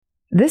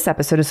This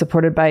episode is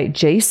supported by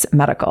Jase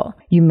Medical.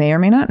 You may or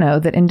may not know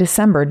that in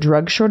December,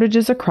 drug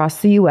shortages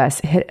across the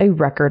U.S. hit a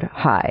record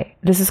high.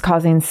 This is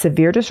causing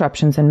severe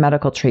disruptions in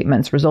medical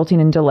treatments, resulting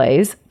in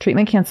delays,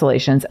 treatment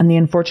cancellations, and the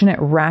unfortunate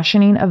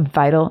rationing of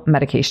vital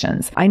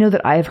medications. I know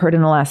that I have heard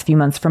in the last few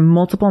months from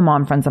multiple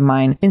mom friends of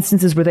mine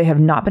instances where they have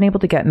not been able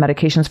to get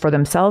medications for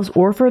themselves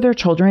or for their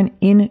children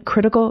in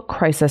critical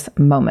crisis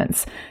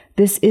moments.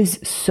 This is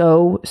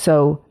so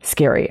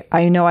scary.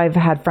 I know I've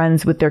had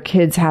friends with their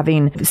kids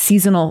having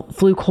seasonal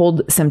flu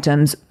cold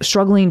symptoms,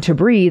 struggling to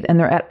breathe, and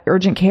they're at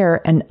urgent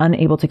care and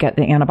unable to get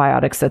the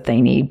antibiotics that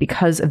they need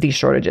because of these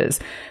shortages.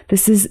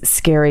 This is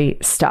scary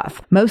stuff.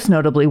 Most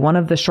notably, one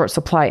of the short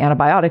supply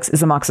antibiotics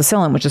is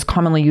amoxicillin, which is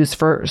commonly used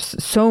for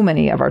so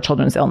many of our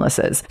children's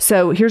illnesses.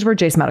 So here's where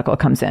Jase Medical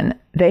comes in.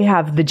 They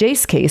have the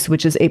Jase Case,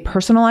 which is a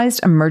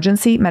personalized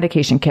emergency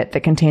medication kit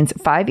that contains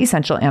 5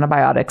 essential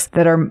antibiotics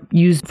that are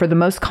used for the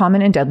most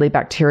common and deadly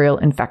bacterial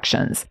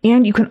infections.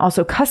 And you can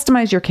also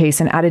customize your case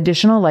and add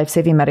additional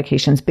life-saving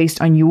medications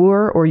based on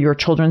your or your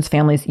children's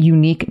family's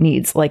unique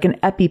needs, like an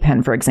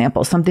EpiPen, for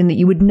example, something that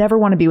you would never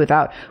want to be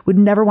without, would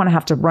never want to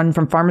have to run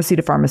from pharmacy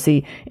to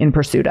pharmacy in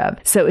pursuit of.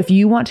 So if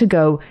you want to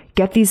go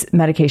get these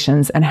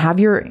medications and have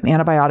your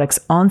antibiotics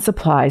on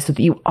supply so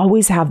that you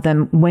always have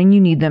them when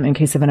you need them in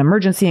case of an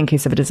emergency, in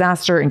case of a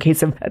disaster, in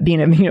case of being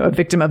a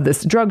victim of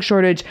this drug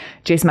shortage,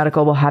 Jase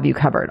Medical will have you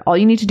covered. All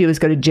you need to do is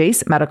go to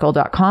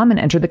jasemedical.com and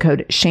enter the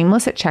code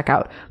shameless at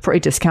checkout for a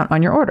discount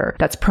on your order.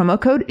 That's promo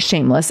code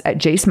shameless at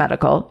Jase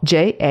Medical,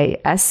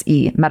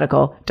 JASE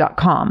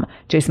medical.com,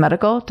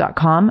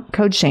 jasemedical.com,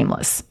 code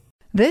shameless.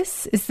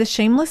 This is the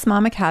Shameless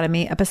Mom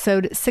Academy,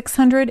 episode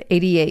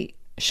 688.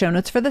 Show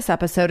notes for this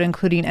episode,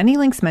 including any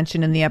links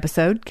mentioned in the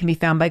episode, can be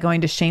found by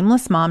going to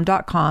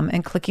shamelessmom.com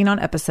and clicking on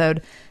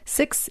episode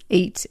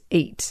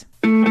 688.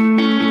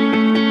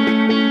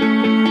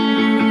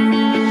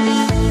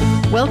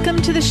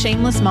 Welcome to the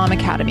Shameless Mom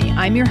Academy.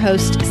 I'm your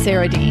host,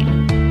 Sarah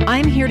Dean.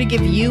 I'm here to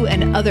give you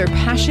and other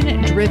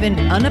passionate, driven,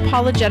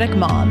 unapologetic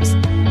moms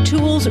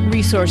tools,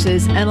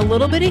 resources, and a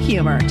little bit of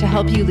humor to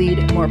help you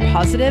lead more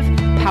positive,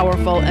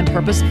 powerful, and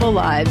purposeful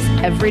lives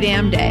every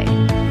damn day.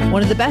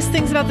 One of the best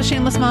things about the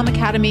Shameless Mom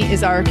Academy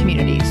is our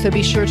community, so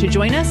be sure to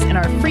join us in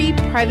our free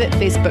private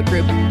Facebook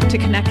group to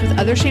connect with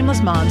other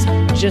shameless moms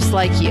just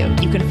like you.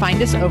 You can find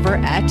us over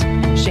at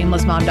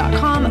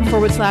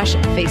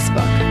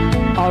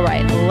shamelessmom.com/Facebook. All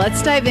right,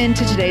 let's dive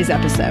into today's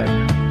episode.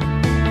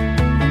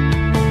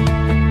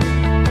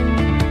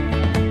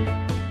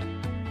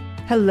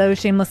 Hello,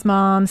 Shameless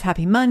Moms.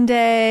 Happy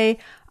Monday.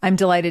 I'm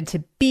delighted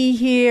to be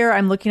here.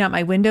 I'm looking out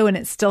my window and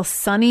it's still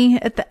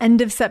sunny at the end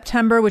of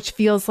September, which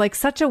feels like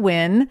such a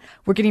win.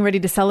 We're getting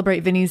ready to celebrate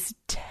Vinny's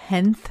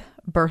 10th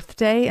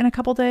birthday in a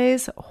couple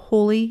days.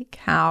 Holy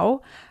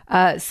cow.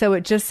 So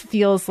it just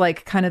feels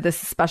like kind of this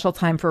special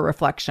time for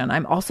reflection.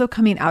 I'm also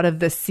coming out of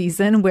this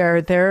season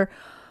where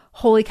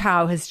holy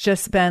cow has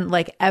just been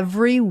like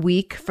every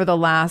week for the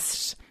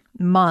last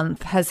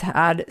month has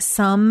had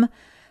some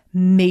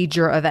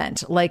major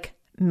event, like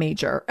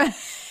major.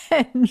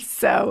 And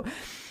so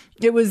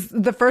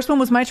the first one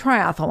was my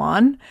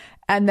triathlon.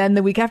 And then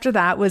the week after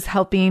that was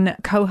helping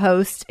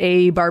co-host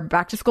a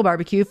back to school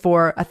barbecue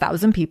for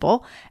 1,000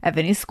 people at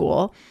Vinny's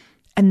school.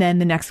 And then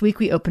the next week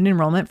we opened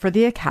enrollment for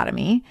the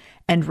academy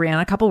and ran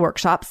a couple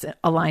workshops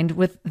aligned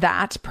with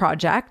that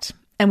project.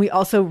 And we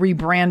also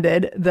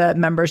rebranded the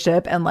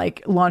membership and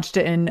launched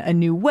it in a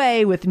new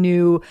way with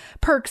new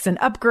perks and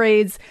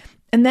upgrades.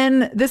 And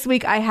then this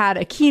week I had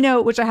a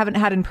keynote, which I haven't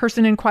had in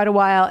person in quite a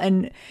while.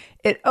 And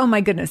oh my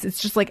goodness, it's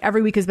just like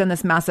every week has been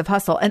this massive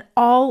hustle and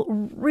all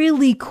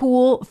really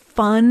cool,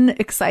 fun,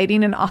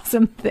 exciting, and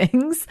awesome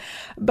things.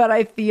 But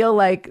I feel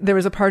like there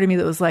was a part of me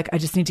that was like, I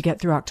just need to get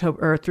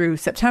through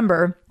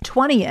September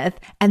 20th.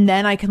 And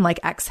then I can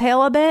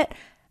exhale a bit.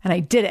 And I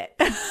did it.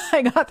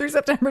 I got through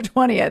September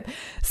 20th.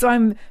 So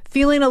I'm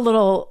feeling a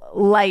little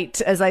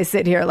light as I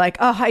sit here,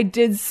 I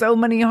did so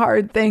many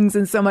hard things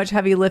and so much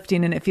heavy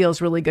lifting. And it feels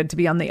really good to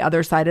be on the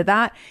other side of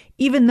that,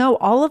 even though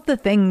all of the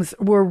things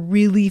were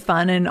really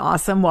fun and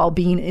awesome while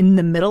being in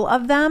the middle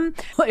of them.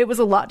 It was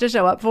a lot to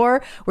show up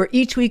for, where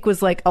each week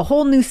was like a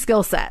whole new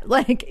skill set.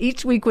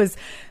 Each week was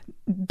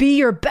be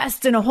your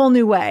best in a whole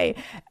new way.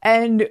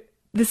 And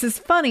this is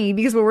funny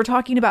because what we're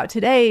talking about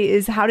today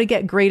is how to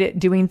get great at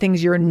doing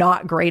things you're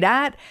not great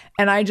at.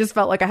 And I just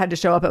felt like I had to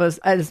show up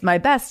as my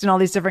best in all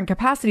these different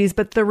capacities.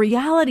 But the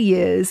reality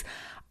is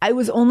I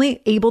was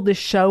only able to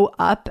show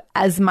up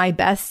as my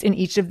best in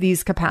each of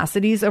these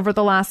capacities over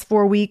the last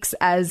 4 weeks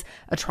as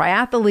a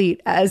triathlete,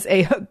 as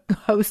a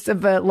host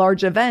of a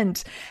large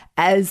event,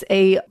 as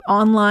a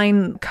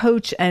online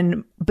coach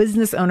and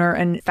business owner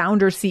and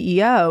founder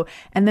CEO,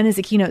 and then as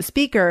a keynote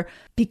speaker,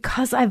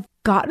 because I've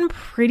gotten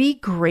pretty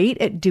great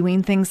at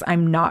doing things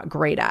I'm not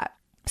great at.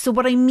 So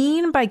what I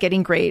mean by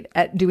getting great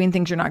at doing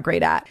things you're not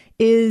great at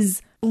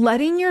is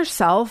letting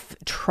yourself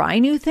try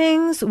new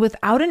things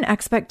without an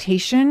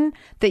expectation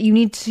that you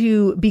need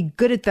to be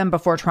good at them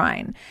before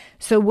trying.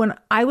 So when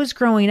I was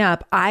growing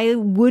up, I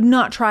would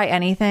not try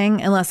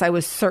anything unless I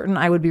was certain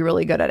I would be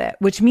really good at it,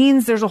 which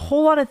means there's a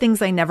whole lot of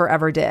things I never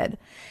ever did.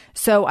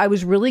 So I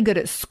was really good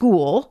at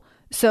school.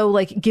 So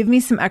like, give me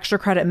some extra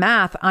credit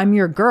math. I'm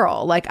your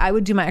girl. Like, I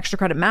would do my extra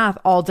credit math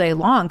all day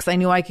long because I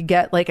knew I could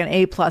get like an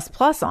A++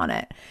 on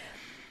it.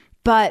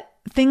 But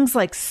things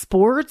like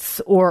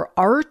sports or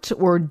art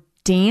or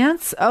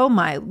dance, oh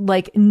my,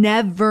 like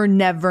never,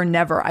 never,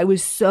 never. I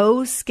was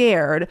so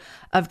scared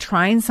of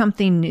trying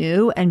something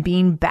new and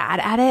being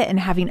bad at it and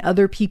having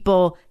other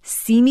people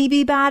see me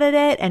be bad at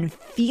it and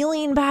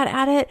feeling bad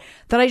at it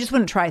that I just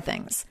wouldn't try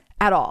things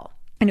at all.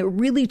 And it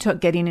really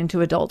took getting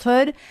into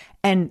adulthood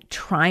and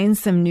trying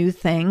some new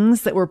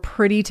things that were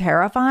pretty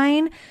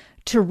terrifying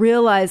to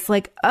realize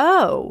like,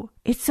 oh,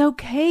 it's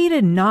okay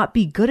to not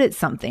be good at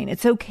something.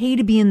 It's okay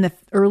to be in the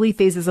early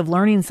phases of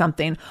learning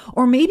something,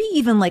 or maybe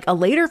even like a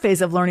later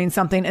phase of learning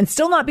something and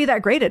still not be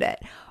that great at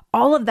it.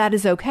 All of that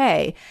is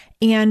okay.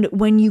 And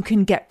when you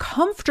can get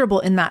comfortable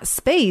in that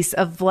space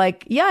of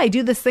like, yeah, I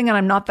do this thing and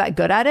I'm not that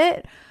good at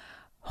it.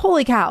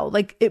 Holy cow.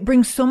 Like, it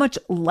brings so much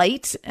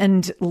light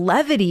and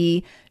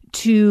levity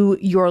to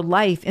your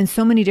life in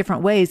so many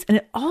different ways. And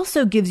it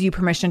also gives you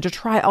permission to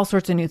try all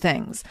sorts of new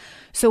things.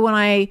 So when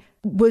I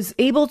was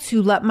able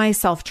to let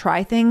myself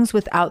try things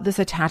without this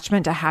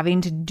attachment to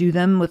having to do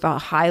them with a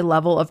high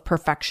level of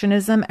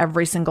perfectionism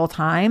every single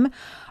time,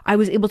 I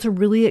was able to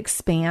really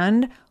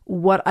expand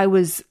what I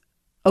was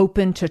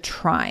open to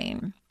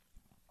trying.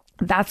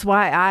 That's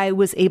why I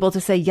was able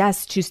to say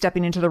yes to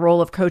stepping into the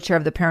role of co-chair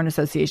of the Parent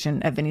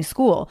Association at Vinnie's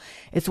school.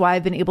 It's why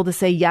I've been able to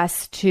say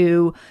yes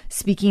to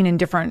speaking in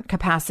different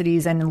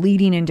capacities and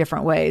leading in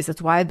different ways.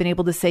 It's why I've been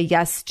able to say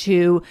yes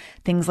to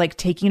things like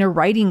taking a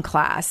writing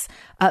class,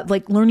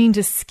 like learning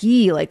to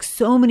ski, like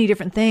so many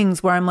different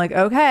things where I'm like,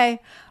 okay,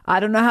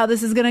 I don't know how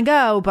this is going to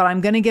go, but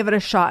I'm going to give it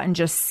a shot and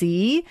just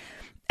see.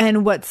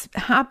 And what's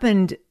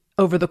happened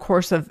over the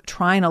course of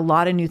trying a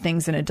lot of new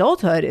things in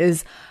adulthood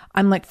is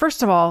I'm like,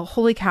 first of all,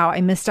 holy cow,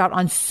 I missed out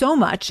on so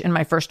much in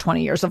my first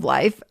 20 years of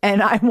life,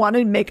 and I want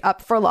to make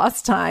up for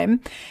lost time.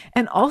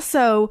 And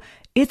also,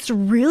 it's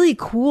really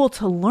cool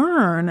to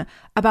learn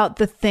about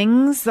the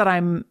things that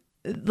I'm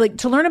like,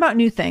 to learn about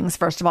new things,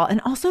 first of all, and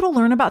also to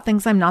learn about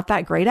things I'm not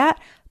that great at,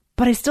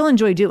 but I still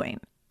enjoy doing.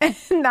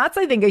 And that's,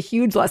 I think, a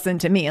huge lesson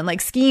to me. And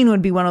like, skiing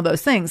would be one of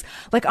those things.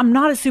 Like, I'm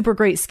not a super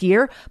great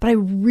skier, but I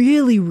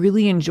really,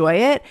 really enjoy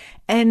it.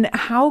 And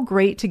how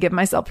great to give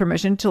myself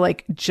permission to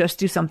like just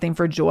do something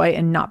for joy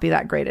and not be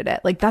that great at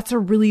it. Like, that's a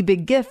really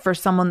big gift for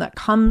someone that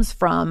comes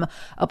from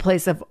a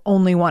place of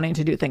only wanting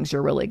to do things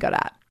you're really good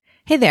at.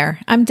 Hey there,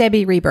 I'm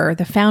Debbie Reber,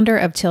 the founder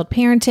of Tilt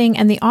Parenting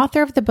and the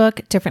author of the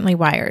book Differently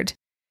Wired.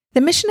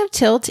 The mission of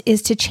Tilt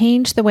is to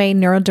change the way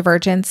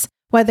neurodivergence,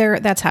 whether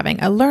that's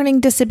having a learning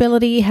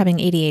disability, having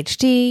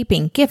ADHD,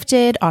 being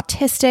gifted,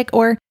 autistic,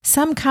 or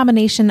some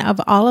combination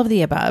of all of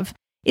the above,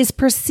 is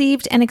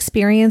perceived and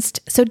experienced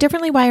so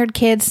differently wired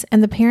kids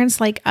and the parents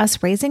like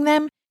us raising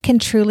them can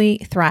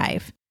truly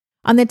thrive.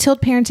 On the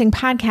Tilt Parenting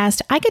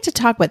podcast, I get to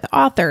talk with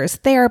authors,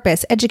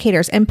 therapists,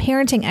 educators, and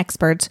parenting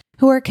experts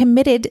who are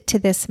committed to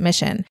this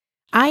mission.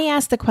 I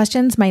ask the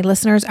questions my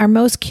listeners are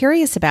most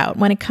curious about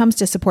when it comes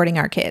to supporting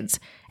our kids.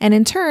 And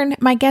in turn,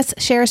 my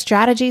guests share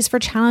strategies for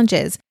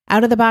challenges,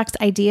 out-of-the-box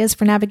ideas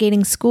for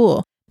navigating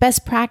school,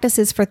 best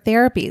practices for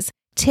therapies,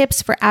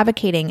 tips for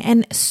advocating,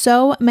 and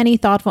so many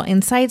thoughtful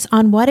insights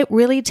on what it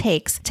really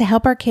takes to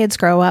help our kids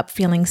grow up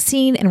feeling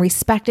seen and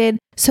respected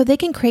so they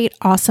can create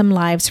awesome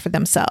lives for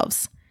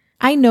themselves.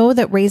 I know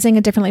that raising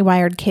a differently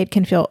wired kid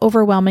can feel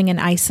overwhelming and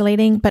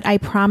isolating, but I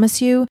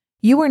promise you,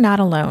 you are not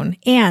alone,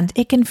 and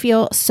it can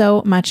feel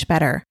so much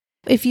better.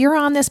 If you're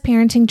on this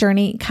parenting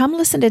journey, come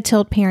listen to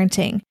Tilt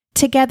Parenting.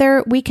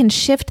 Together, we can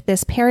shift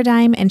this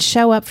paradigm and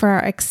show up for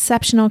our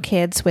exceptional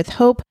kids with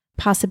hope,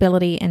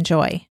 possibility, and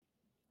joy.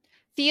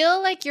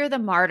 Feel like you're the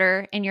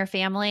martyr in your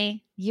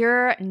family?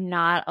 You're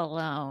not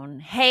alone.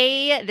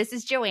 Hey, this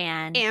is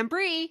Joanne. And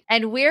Bree.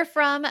 And we're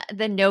from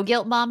the No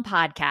Guilt Mom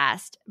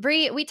podcast.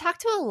 Bree, we talk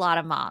to a lot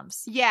of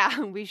moms.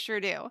 Yeah, we sure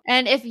do.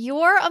 And if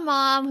you're a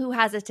mom who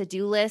has a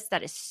to-do list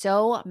that is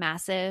so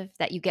massive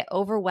that you get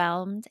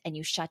overwhelmed and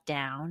you shut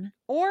down,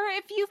 or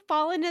if you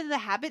fall into the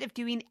habit of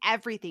doing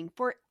everything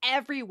for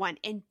everyone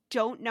and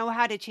don't know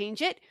how to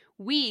change it,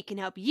 we can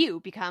help you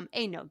become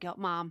a no-guilt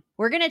mom.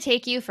 we're going to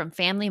take you from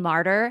family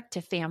martyr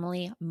to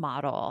family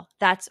model.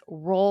 That's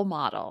role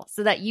model,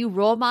 so that you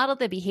role model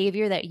the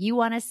behavior that you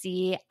want to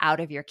see out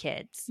of your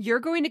kids. You're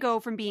going to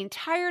go from being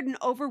tired and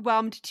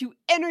overwhelmed to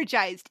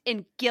energized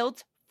and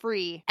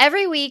guilt-free.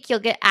 Every week, you'll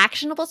get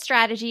actionable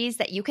strategies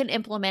that you can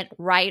implement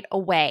right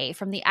away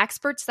from the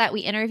experts that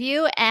we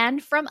interview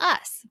and from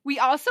us. We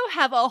also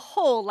have a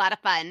whole lot of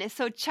fun,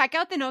 so check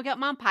out the No Guilt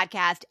Mom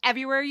podcast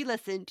everywhere you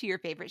listen to your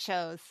favorite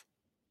shows.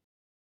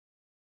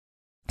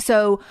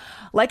 So,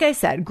 like I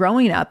said,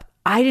 growing up,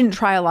 I didn't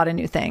try a lot of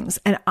new things.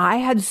 And I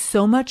had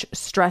so much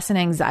stress and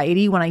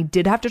anxiety when I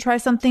did have to try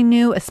something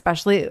new,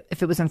 especially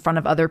if it was in front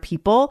of other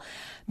people,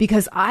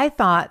 because I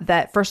thought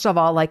that, first of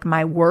all, like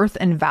my worth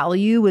and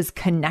value was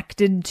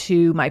connected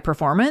to my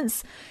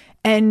performance.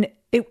 And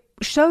it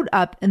showed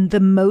up in the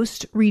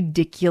most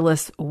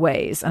ridiculous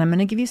ways. And I'm going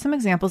to give you some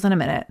examples in a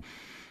minute,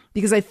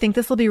 because I think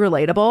this will be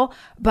relatable.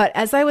 But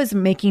as I was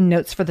making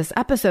notes for this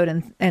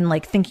episode and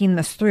like thinking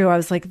this through, I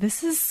was like,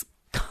 this is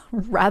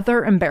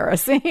rather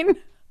embarrassing.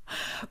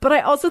 But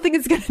I also think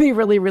it's going to be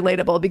really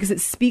relatable because it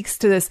speaks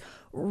to this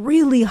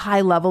really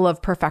high level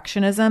of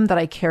perfectionism that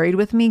I carried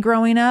with me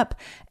growing up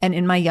and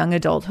in my young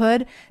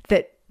adulthood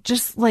that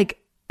just like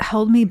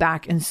held me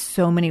back in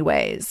so many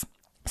ways.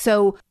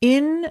 So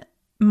in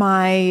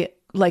my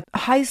like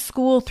high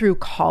school through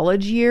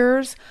college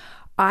years,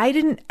 I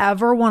didn't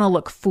ever want to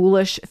look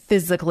foolish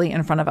physically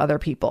in front of other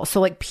people. So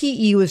like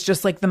PE was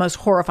just like the most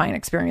horrifying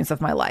experience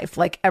of my life.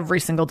 Like every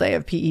single day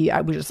of PE,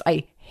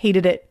 I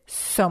hated it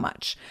so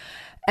much.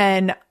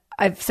 And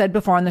I've said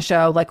before on the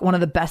show, like one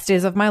of the best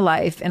days of my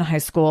life in high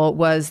school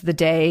was the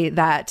day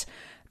that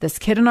this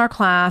kid in our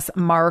class,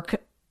 Mark,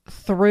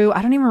 threw,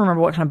 I don't even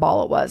remember what kind of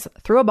ball it was,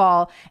 threw a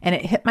ball and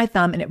it hit my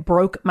thumb and it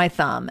broke my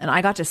thumb. And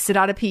I got to sit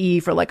out of PE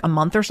for like a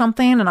month or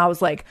something. And I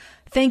was like,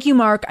 thank you,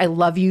 Mark. I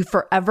love you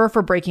forever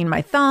for breaking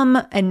my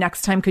thumb. And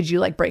next time, could you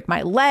like break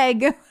my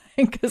leg?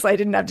 Because I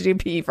didn't have to do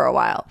PE for a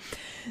while.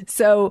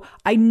 So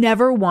I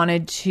never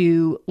wanted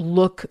to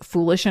look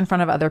foolish in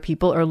front of other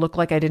people or look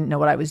like I didn't know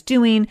what I was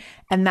doing.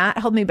 And that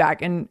held me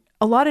back in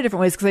a lot of different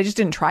ways because I just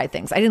didn't try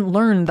things. I didn't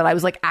learn that I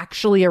was like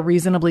actually a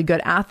reasonably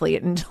good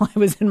athlete until I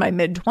was in my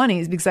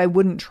mid-20s because I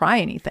wouldn't try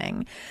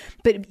anything.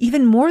 But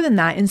even more than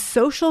that, in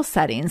social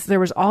settings, there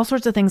was all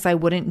sorts of things I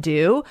wouldn't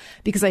do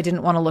because I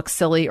didn't want to look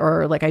silly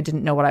or like I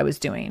didn't know what I was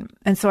doing.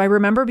 And so I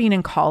remember being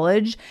in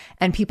college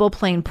and people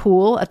playing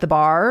pool at the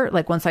bar,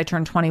 like once I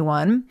turned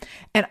 21,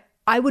 and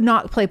I would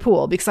not play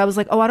pool because I was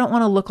like, oh, I don't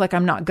want to look like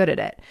I'm not good at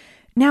it.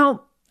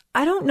 Now,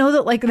 I don't know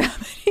that like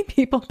that many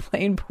people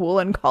playing pool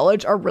in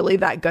college are really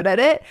that good at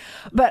it,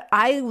 but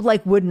I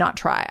like would not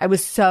try. I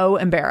was so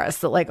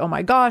embarrassed that like, oh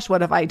my gosh,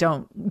 what if I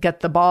don't get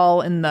the ball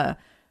in the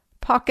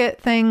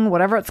pocket thing,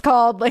 whatever it's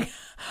called? Like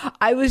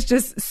I was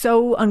just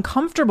so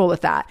uncomfortable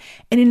with that.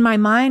 And in my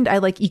mind, I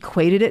like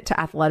equated it to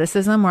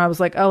athleticism where I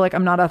was like, oh, like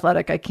I'm not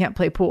athletic. I can't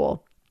play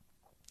pool.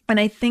 And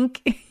I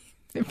think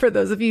for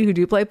those of you who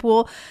do play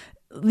pool,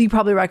 you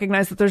probably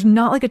recognize that there's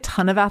not like a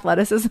ton of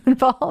athleticism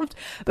involved.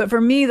 But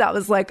for me, that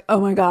was like, oh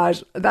my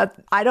gosh,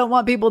 that I don't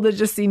want people to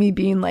just see me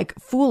being like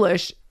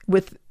foolish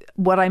with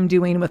what I'm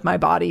doing with my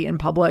body in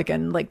public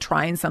and like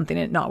trying something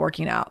and not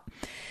working out.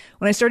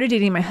 When I started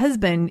dating my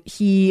husband,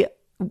 he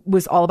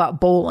was all about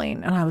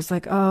bowling. And I was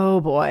like,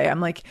 oh boy, I'm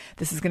like,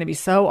 this is going to be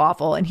so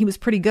awful. And he was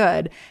pretty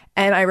good.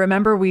 And I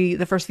remember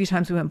the first few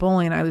times we went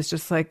bowling, I was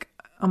just like,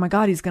 oh my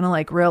God, he's going to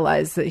like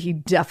realize that he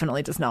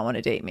definitely does not want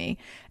to date me.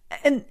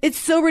 And it's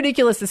so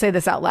ridiculous to say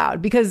this out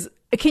loud because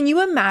can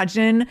you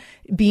imagine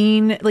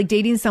being like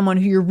dating someone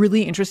who you're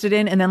really interested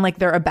in and then like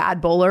they're a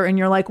bad bowler and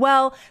you're like,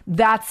 well,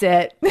 that's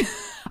it.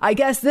 I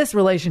guess this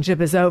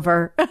relationship is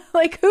over.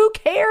 Like, who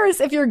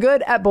cares if you're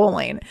good at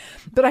bowling?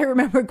 But I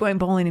remember going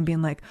bowling and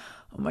being like,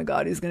 oh my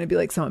God, he's going to be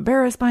like so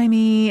embarrassed by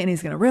me and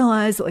he's going to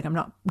realize that like I'm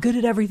not good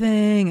at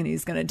everything and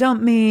he's going to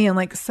dump me and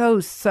like so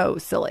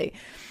silly.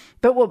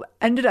 But what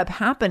ended up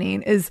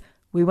happening is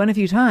we went a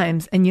few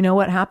times and you know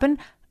what happened?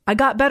 I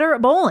got better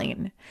at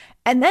bowling.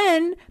 And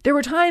then there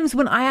were times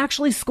when I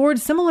actually scored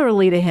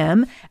similarly to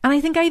him. And I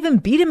think I even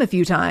beat him a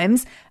few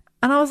times.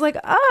 And I was like,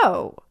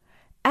 oh,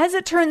 as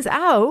it turns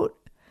out,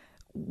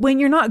 when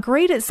you're not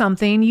great at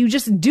something, you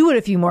just do it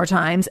a few more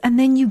times and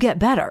then you get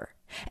better.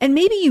 And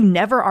maybe you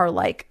never are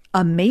like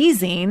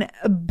amazing,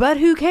 but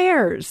who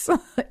cares?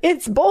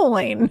 It's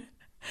bowling.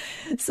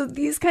 So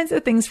these kinds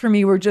of things for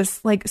me were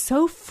just like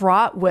so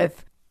fraught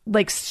with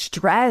like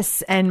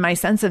stress and my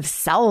sense of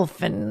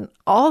self and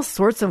all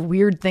sorts of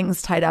weird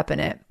things tied up in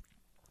it.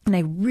 And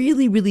I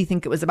really, really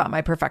think it was about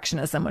my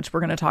perfectionism, which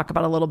we're going to talk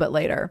about a little bit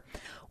later.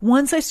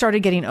 Once I started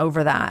getting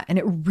over that, and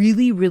it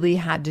really, really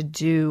had to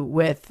do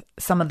with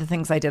some of the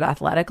things I did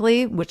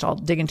athletically, which I'll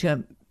dig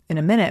into in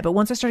a minute. But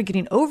once I started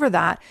getting over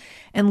that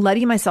and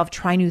letting myself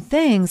try new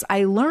things,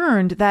 I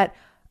learned that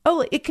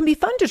oh, it can be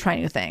fun to try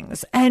new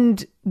things.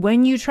 And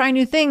when you try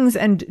new things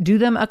and do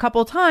them a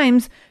couple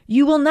times,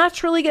 you will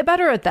naturally get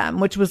better at them,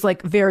 which was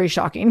like very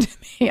shocking to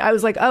me. I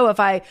was like, oh, if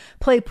I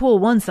play pool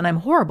once and I'm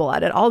horrible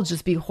at it, I'll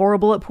just be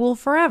horrible at pool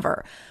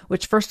forever,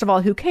 which first of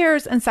all, who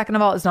cares? And second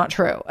of all, is not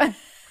true.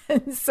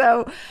 And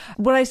so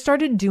what I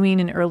started doing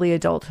in early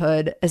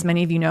adulthood, as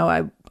many of you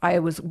know, I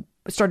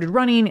started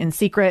running in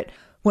secret.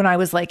 When I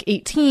was like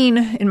 18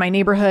 in my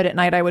neighborhood at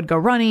night, I would go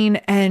running,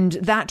 and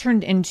that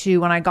turned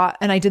into and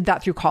I did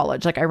that through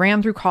college. Like I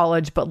ran through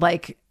college, but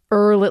like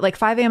early, like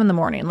 5 a.m. in the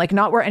morning, like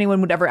not where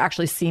anyone would ever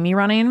actually see me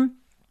running.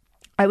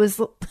 I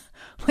was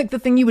like the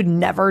thing you would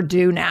never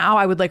do now.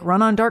 I would like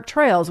run on dark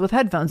trails with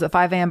headphones at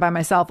 5 a.m. by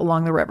myself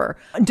along the river.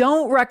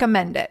 Don't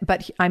recommend it,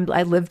 but I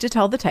live to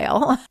tell the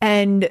tale.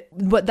 And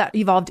what that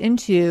evolved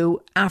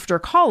into after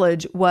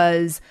college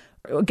was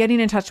getting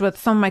in touch with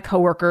some of my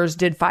coworkers,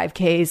 did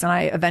 5Ks, and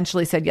I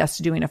eventually said yes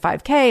to doing a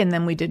 5K. And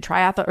then we did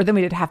then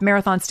we did half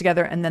marathons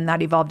together. And then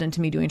that evolved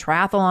into me doing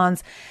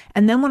triathlons.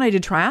 And then when I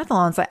did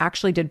triathlons, I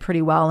actually did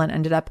pretty well and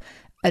ended up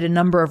at a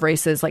number of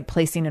races, like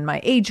placing in my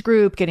age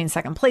group, getting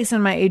second place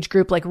in my age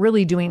group, like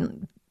really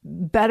doing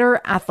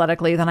better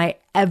athletically than I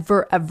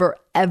ever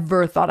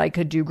thought I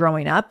could do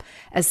growing up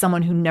as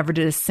someone who never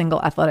did a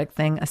single athletic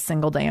thing a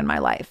single day in my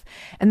life.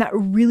 And that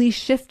really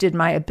shifted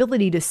my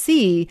ability to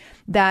see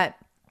that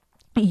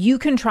you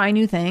can try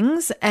new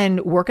things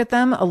and work at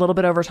them a little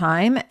bit over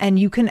time, and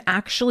you can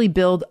actually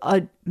build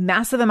a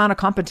massive amount of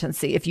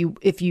competency if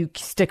you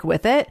stick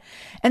with it.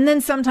 And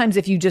then sometimes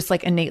if you just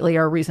like innately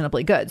are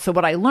reasonably good. So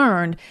what I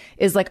learned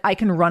is like I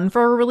can run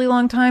for a really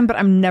long time, but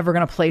I'm never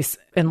going to place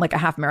in like a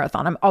half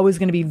marathon. I'm always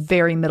going to be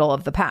very middle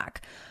of the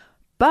pack.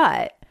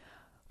 But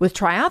with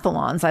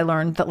triathlons, I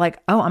learned that like,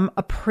 oh, I'm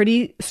a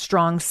pretty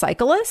strong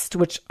cyclist,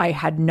 which I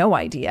had no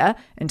idea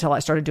until I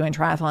started doing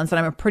triathlons, and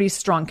I'm a pretty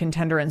strong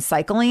contender in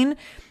cycling,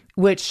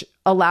 which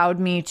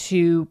allowed me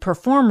to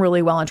perform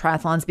really well in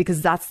triathlons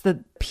because that's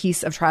the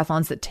piece of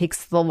triathlons that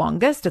takes the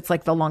longest. It's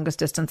like the longest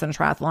distance in a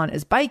triathlon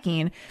is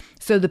biking.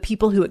 So the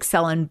people who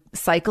excel in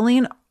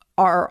cycling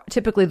are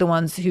typically the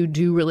ones who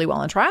do really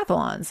well in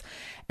triathlons.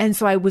 And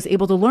so I was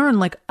able to learn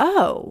like,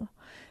 oh,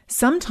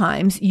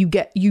 sometimes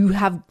you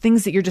have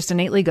things that you're just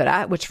innately good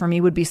at, which for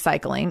me would be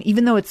cycling,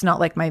 even though it's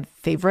not like my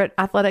favorite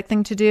athletic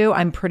thing to do.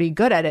 I'm pretty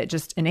good at it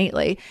just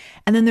innately.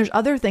 And then there's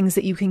other things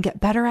that you can get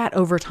better at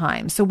over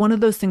time. So one of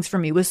those things for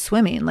me was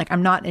swimming. Like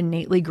I'm not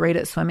innately great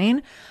at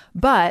swimming,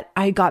 but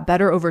I got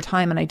better over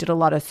time and I did a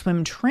lot of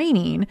swim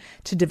training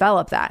to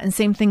develop that. And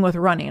same thing with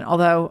running,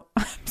 although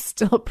I'm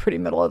still pretty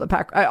middle of the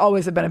pack. I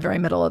always have been a very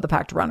middle of the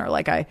pack runner.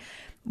 Like I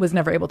was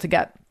never able to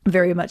get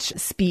very much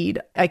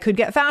speed. I could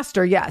get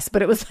faster, yes,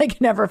 but it was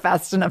like never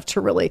fast enough to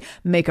really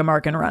make a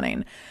mark in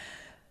running.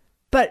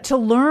 But to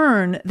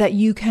learn that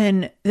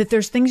that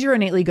there's things you're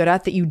innately good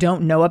at that you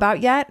don't know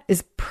about yet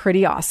is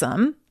pretty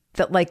awesome.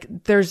 That like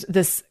there's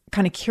this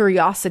kind of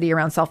curiosity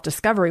around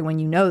self-discovery when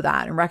you know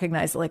that and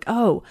recognize like,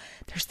 oh,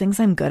 there's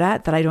things I'm good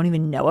at that I don't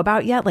even know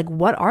about yet. Like,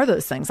 what are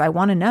those things? I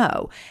want to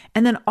know.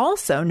 And then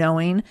also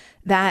knowing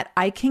that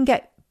I can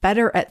get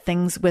better at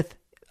things with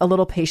a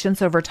little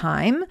patience over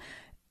time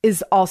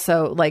is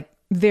also like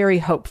very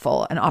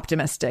hopeful and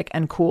optimistic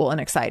and cool and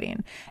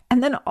exciting.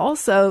 And then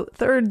also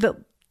third, that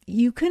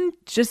you can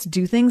just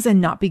do things and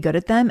not be good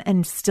at them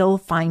and still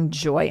find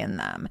joy in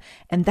them.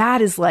 And that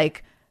is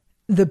like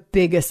the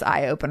biggest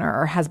eye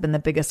opener, or has been the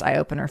biggest eye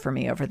opener for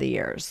me over the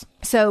years.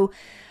 So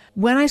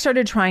when I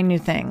started trying new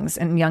things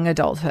in young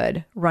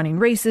adulthood, running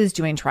races,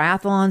 doing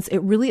triathlons,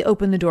 it really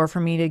opened the door for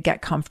me to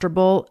get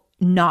comfortable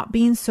not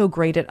being so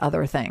great at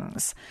other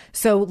things.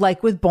 So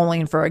like with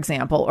bowling, for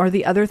example, or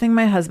the other thing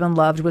my husband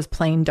loved was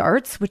playing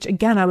darts, which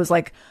again, I was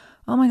like,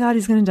 oh my God,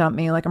 he's going to dump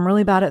me. Like I'm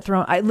really bad at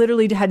throwing. I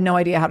literally had no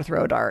idea how to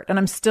throw a dart and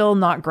I'm still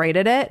not great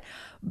at it,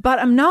 but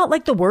I'm not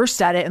like the worst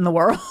at it in the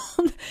world.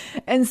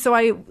 And so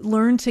I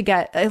learned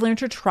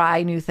to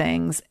try new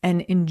things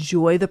and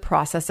enjoy the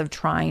process of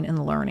trying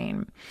and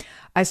learning.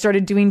 I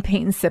started doing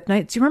paint and sip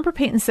nights. Do you remember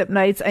paint and sip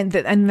nights? And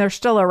they're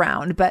still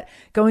around, but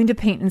going to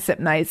paint and sip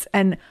nights.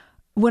 And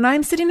when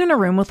I'm sitting in a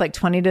room with like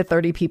 20 to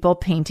 30 people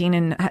painting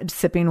and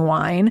sipping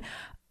wine,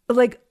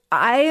 like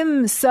I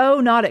am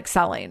so not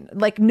excelling.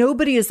 Like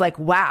nobody is like,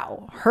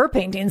 wow, her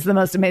painting's the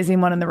most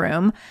amazing one in the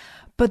room.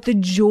 But the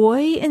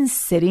joy in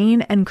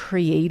sitting and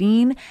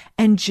creating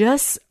and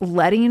just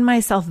letting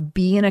myself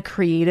be in a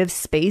creative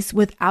space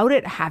without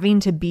it having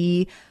to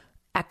be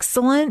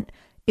excellent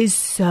is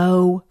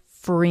so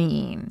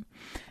freeing.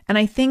 And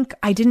I think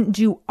I didn't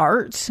do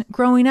art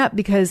growing up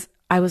because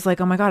I was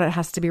like, oh my God, it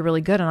has to be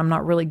really good. And I'm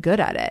not really good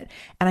at it.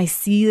 And I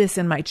see this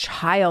in my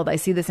child. I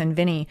see this in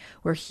Vinny,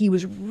 where he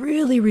was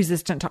really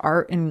resistant to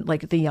art in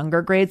like the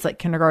younger grades, like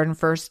kindergarten,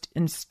 first,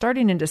 and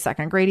starting into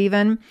second grade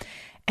even.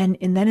 And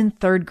then in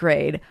third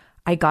grade,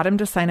 I got him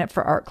to sign up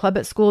for art club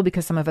at school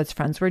because some of his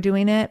friends were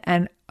doing it.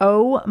 And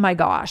oh my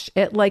gosh,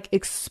 it like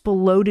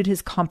exploded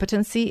his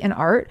competency in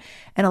art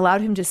and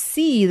allowed him to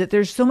see that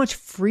there's so much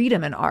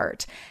freedom in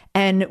art.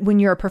 And when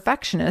you're a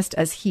perfectionist,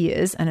 as he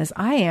is, and as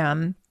I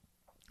am,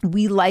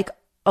 we like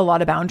a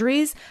lot of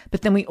boundaries,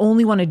 but then we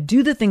only want to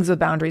do the things with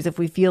boundaries if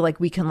we feel like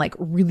we can like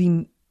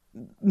really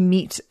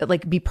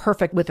be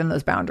perfect within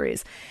those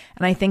boundaries.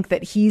 And I think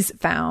that he's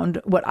found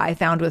what I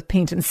found with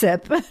paint and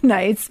sip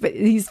nights, but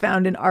he's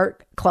found in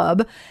art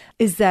club,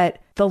 is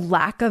that the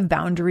lack of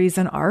boundaries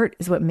in art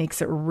is what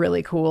makes it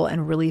really cool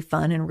and really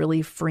fun and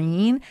really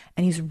freeing.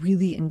 And he's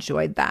really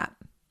enjoyed that.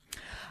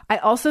 I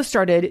also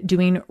started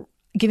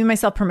giving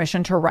myself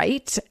permission to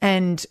write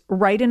and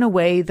write in a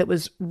way that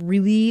was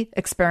really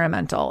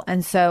experimental.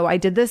 And so I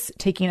did this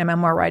taking a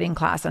memoir writing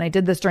class, and I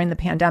did this during the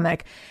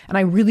pandemic, and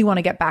I really want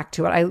to get back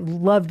to it. I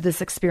loved this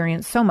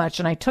experience so much.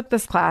 And I took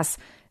this class.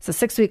 It's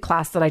a 6-week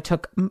class that I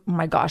took, oh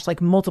my gosh,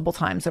 like multiple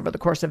times over the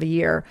course of a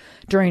year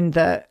during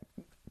the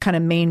kind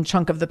of main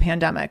chunk of the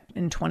pandemic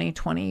in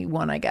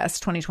 2021, I guess,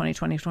 2020,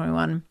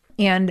 2021.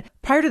 And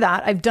prior to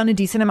that, I've done a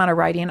decent amount of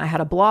writing. I had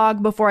a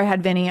blog before I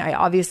had Vinny. I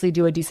obviously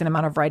do a decent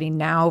amount of writing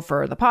now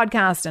for the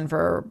podcast and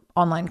for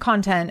online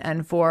content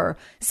and for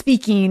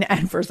speaking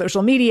and for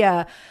social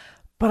media.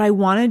 But I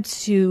wanted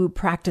to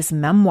practice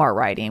memoir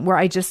writing, where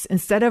I just,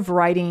 instead of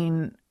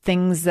writing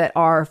things that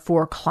are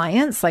for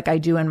clients like I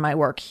do in my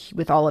work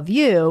with all of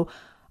you,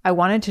 I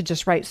wanted to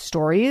just write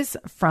stories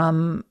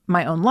from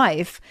my own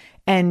life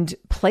and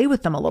play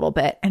with them a little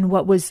bit. And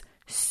what was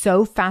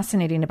so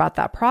fascinating about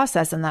that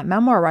process and that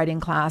memoir writing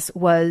class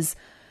was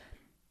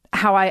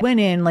how I went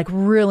in like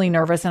really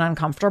nervous and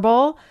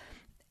uncomfortable.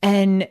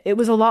 And it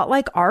was a lot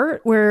like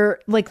art, where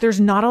like there's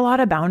not a lot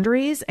of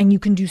boundaries and you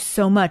can do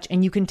so much,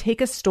 and you can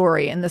take a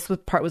story. And this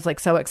part was like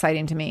so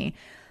exciting to me,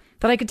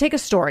 that I could take a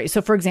story.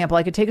 So for example,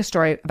 I could take a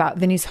story about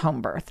Vinny's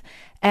home birth,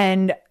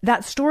 and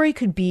that story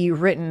could be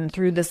written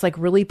through this like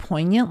really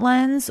poignant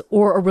lens,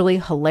 or a really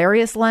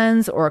hilarious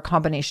lens, or a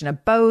combination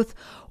of both.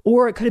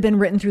 Or it could have been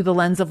written through the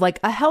lens of like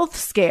a health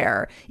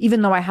scare,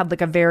 even though I had like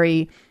a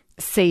very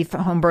safe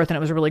home birth and it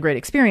was a really great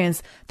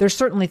experience. There's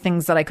certainly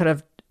things that I could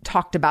have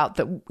talked about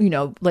that, you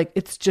know, like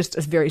it's just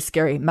a very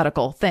scary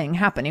medical thing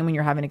happening when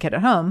you're having a kid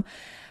at home.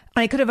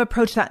 I could have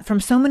approached that from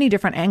so many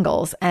different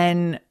angles.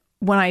 And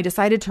when I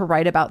decided to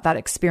write about that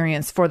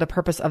experience for the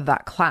purpose of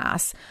that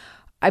class,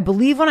 I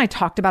believe when I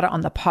talked about it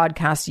on the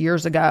podcast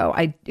years ago,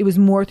 it was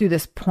more through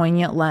this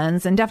poignant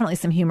lens and definitely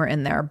some humor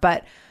in there.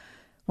 But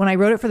when I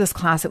wrote it for this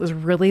class, it was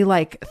really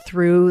like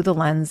through the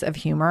lens of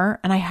humor.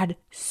 And I had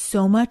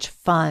so much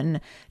fun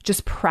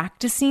just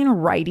practicing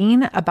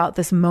writing about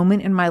this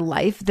moment in my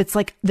life that's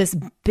like this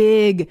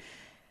big,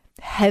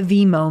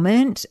 heavy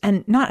moment.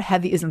 And not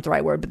heavy isn't the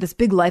right word, but this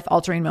big life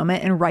altering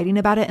moment, and writing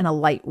about it in a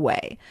light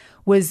way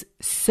was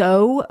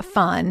so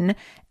fun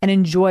and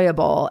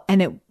enjoyable.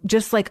 And it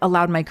just like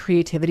allowed my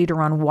creativity to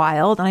run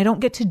wild. And I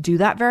don't get to do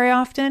that very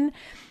often.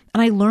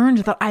 And I learned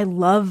that I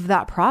love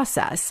that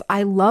process.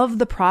 I love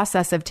the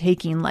process of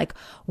taking like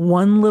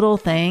one little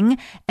thing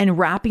and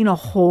wrapping a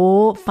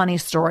whole funny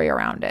story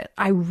around it.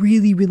 I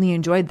really, really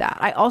enjoyed that.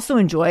 I also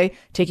enjoy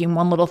taking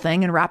one little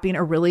thing and wrapping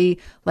a really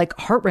like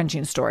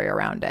heart-wrenching story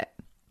around it.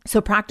 So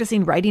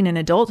practicing writing in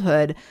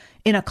adulthood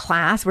in a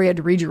class where you had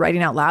to read your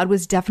writing out loud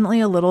was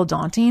definitely a little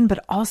daunting,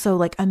 but also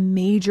like a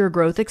major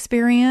growth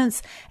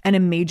experience and a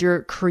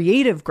major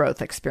creative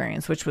growth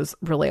experience, which was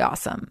really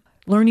awesome.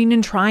 Learning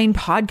and trying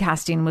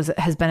podcasting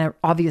has been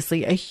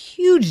obviously a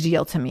huge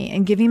deal to me,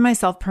 and giving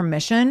myself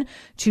permission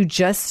to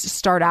just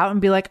start out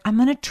and be like, I'm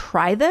going to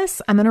try this.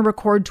 I'm going to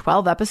record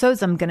 12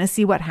 episodes. I'm going to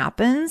see what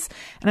happens.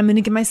 And I'm going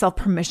to give myself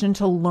permission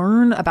to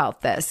learn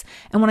about this.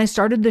 And when I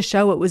started the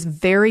show, it was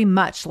very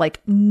much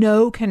like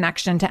no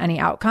connection to any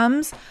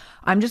outcomes.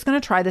 I'm just going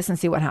to try this and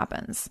see what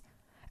happens.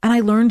 And I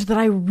learned that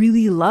I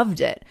really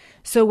loved it.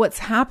 So what's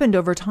happened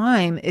over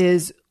time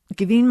is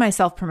giving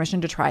myself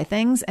permission to try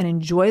things and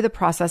enjoy the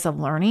process of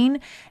learning,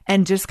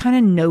 and just kind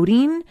of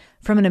noting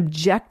from an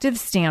objective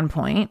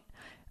standpoint.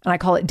 And I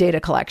call it data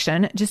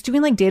collection, just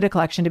doing like data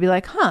collection to be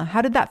like,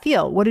 how did that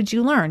feel? What did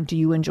you learn? Do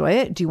you enjoy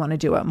it? Do you want to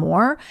do it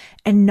more?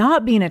 And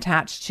not being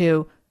attached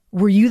to,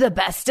 were you the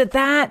best at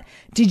that?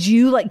 Did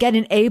you like get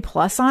an A+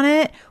 on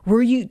it?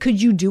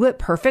 Could you do it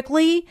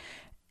perfectly?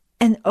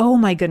 And oh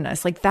my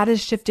goodness, like that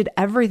has shifted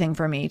everything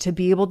for me to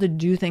be able to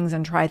do things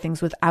and try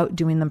things without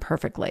doing them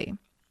perfectly.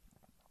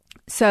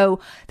 So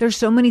there's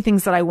so many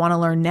things that I want to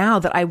learn now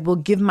that I will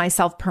give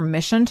myself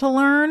permission to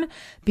learn,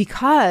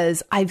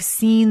 because I've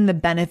seen the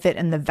benefit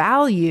and the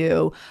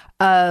value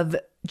of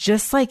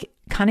just like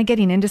kind of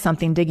getting into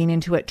something, digging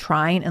into it,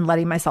 trying, and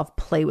letting myself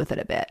play with it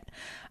a bit.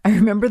 I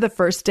remember the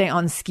first day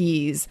on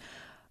skis.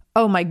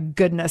 Oh my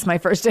goodness, my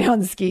first day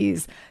on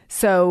skis.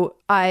 So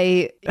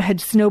I had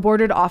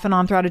snowboarded off and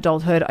on throughout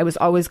adulthood. I was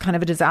always kind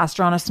of a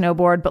disaster on a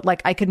snowboard, but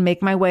like I could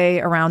make my way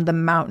around the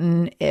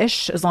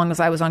mountain-ish as long as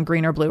I was on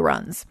green or blue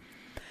runs.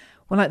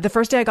 The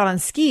first day I got on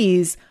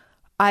skis,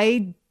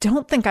 I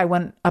don't think I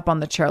went up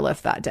on the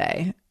chairlift that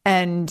day.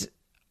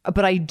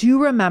 But I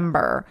do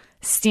remember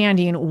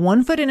standing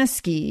 1 foot in a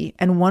ski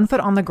and 1 foot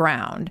on the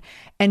ground,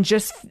 and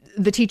just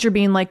the teacher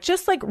being like,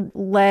 just like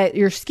let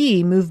your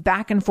ski move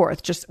back and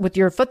forth, just with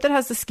your foot that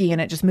has the ski in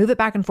it, just move it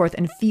back and forth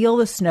and feel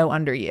the snow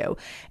under you.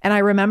 And I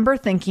remember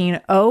thinking,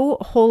 oh,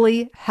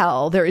 holy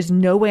hell, there is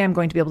no way I'm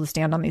going to be able to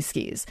stand on these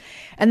skis.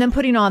 And then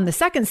putting on the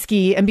second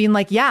ski and being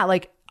like, yeah,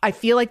 like I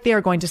feel like they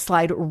are going to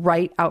slide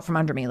right out from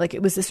under me. Like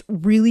it was this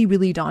really,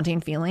 really daunting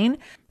feeling.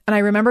 And I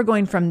remember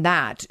going from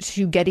that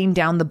to getting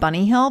down the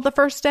bunny hill the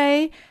first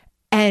day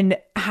and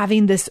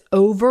having this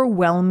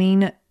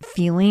overwhelming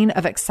feeling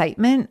of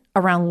excitement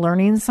around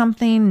learning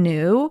something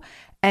new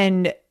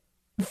and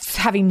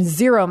having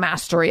zero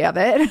mastery of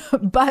it,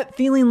 but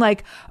feeling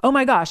like, oh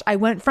my gosh, I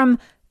went from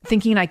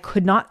thinking I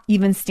could not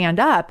even stand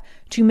up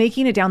to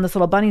making it down this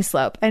little bunny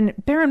slope. And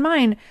bear in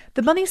mind,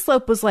 the bunny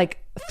slope was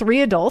like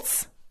 3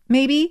 adults,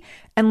 maybe,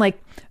 and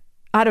like,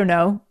 I don't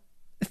know,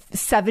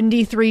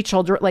 73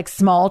 children, like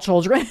small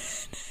children.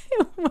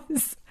 It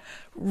was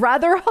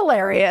rather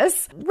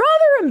hilarious,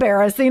 rather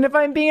embarrassing if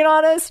I'm being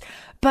honest,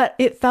 But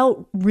it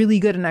felt really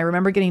good. And I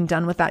remember getting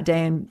done with that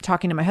day and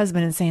talking to my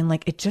husband and saying,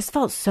 like, it just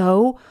felt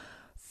so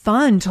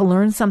fun to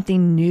learn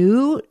something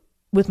new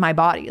with my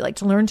body, like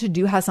to learn to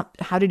do how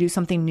to do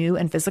something new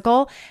and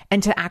physical,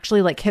 and to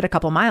actually like hit a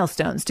couple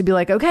milestones, to be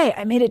like, okay,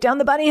 I made it down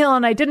the bunny hill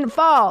and I didn't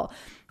fall.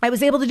 I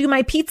was able to do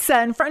my pizza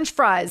and French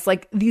fries.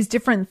 Like these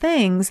different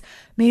things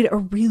made a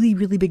really,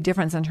 really big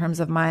difference in terms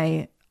of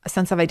my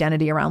sense of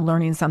identity around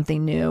learning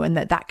something new, and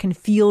that can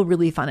feel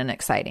really fun and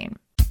exciting.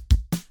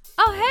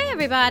 Oh, hey,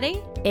 everybody.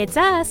 It's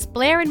us,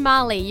 Blair and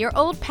Molly, your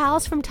old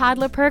pals from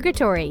Toddler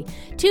Purgatory.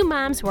 Two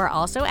moms who are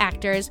also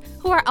actors,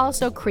 who are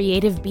also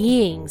creative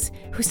beings,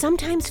 who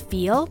sometimes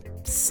feel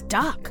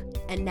stuck.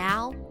 And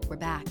now we're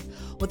back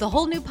with a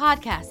whole new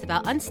podcast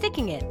about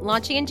unsticking it,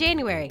 launching in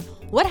January.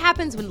 What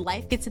happens when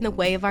life gets in the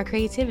way of our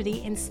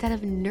creativity instead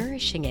of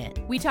nourishing it?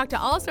 We talk to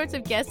all sorts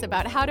of guests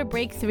about how to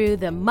break through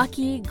the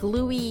mucky,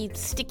 gluey,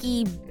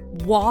 sticky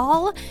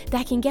wall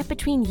that can get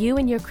between you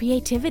and your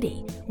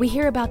creativity. We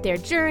hear about their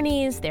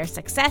journeys, their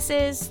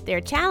successes, their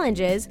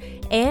challenges,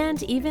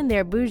 and even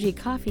their bougie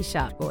coffee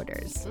shop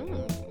orders.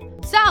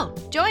 So,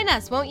 join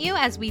us, won't you,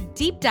 as we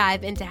deep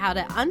dive into how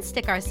to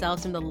unstick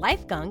ourselves from the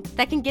life gunk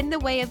that can get in the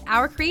way of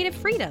our creative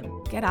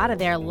freedom. Get out of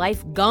there,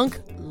 life gunk.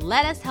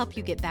 Let us help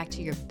you get back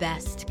to your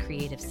best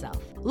creative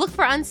self. Look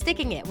for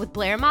Unsticking It with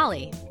Blair and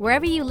Molly,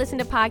 wherever you listen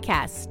to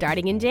podcasts,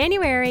 starting in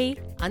January.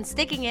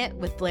 Unsticking It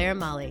with Blair and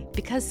Molly,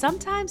 because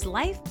sometimes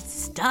life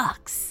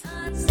sucks.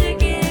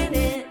 Unsticking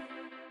it.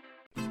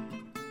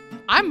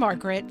 I'm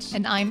Margaret.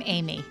 And I'm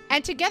Amy.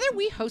 And together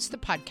we host the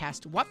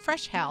podcast, What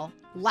Fresh Hell?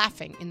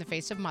 Laughing in the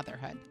Face of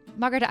Motherhood.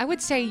 Margaret, I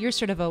would say you're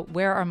sort of a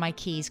where are my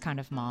keys kind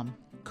of mom.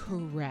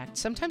 Correct.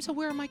 Sometimes a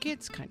where are my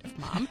kids kind of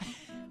mom.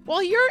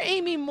 Well, you're,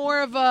 Amy,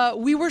 more of a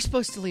we were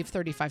supposed to leave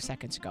 35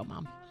 seconds ago,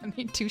 mom. I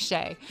mean, touche.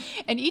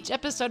 In each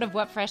episode of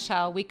What Fresh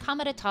Hell, we come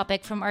at a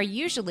topic from our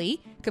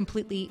usually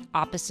completely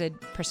opposite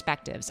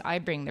perspectives. I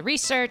bring the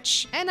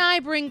research. And I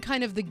bring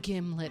kind of the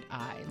gimlet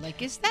eye.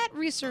 Like, is that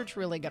research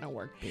really going to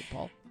work,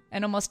 people?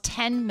 And almost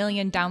 10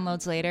 million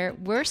downloads later,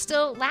 we're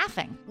still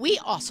laughing. We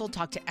also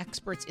talk to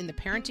experts in the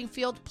parenting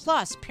field,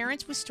 plus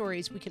parents with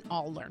stories we can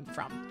all learn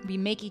from. We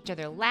make each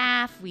other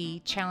laugh, we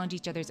challenge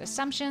each other's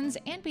assumptions,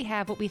 and we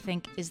have what we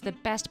think is the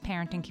best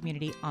parenting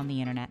community on the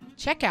internet.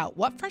 Check out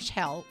What Fresh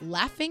Hell?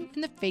 Laughing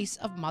in the Face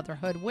of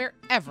Motherhood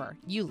wherever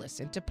you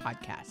listen to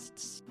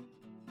podcasts.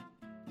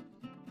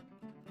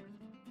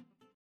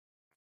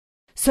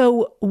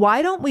 So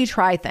why don't we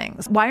try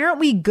things? Why aren't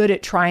we good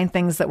at trying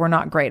things that we're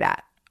not great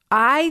at?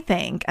 I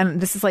think,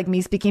 and this is like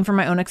me speaking from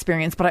my own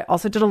experience, but I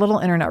also did a little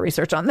internet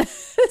research on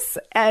this,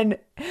 and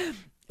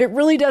it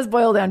really does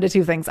boil down to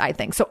two things, I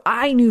think. So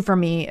I knew for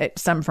me, it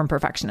stemmed from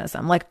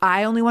perfectionism. Like,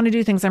 I only want to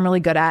do things I'm really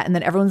good at, and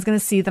then everyone's going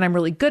to see that I'm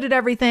really good at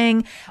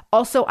everything.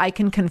 Also, I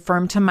can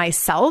confirm to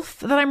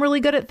myself that I'm really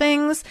good at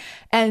things,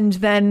 and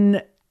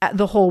then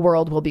the whole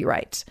world will be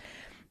right.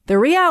 The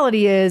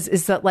reality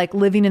is that like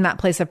living in that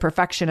place of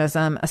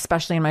perfectionism,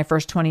 especially in my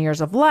first 20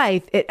 years of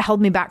life, it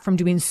held me back from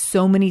doing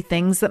so many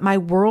things that my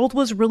world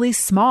was really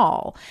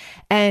small.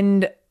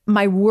 And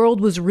my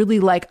world was really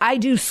like, I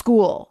do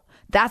school.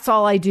 That's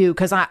all I do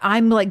because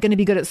I'm like going to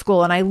be good at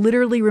school. And I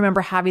literally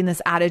remember having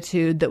this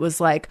attitude that was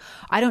like,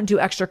 I don't do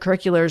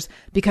extracurriculars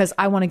because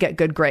I want to get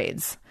good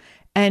grades.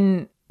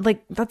 And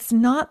like, that's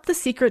not the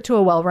secret to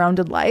a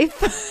well-rounded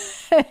life.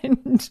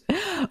 And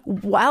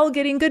while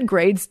getting good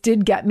grades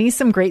did get me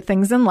some great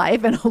things in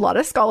life and a lot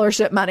of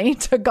scholarship money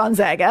to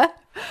Gonzaga,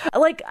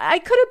 like I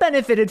could have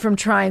benefited from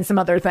trying some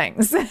other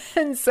things.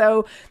 And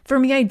so for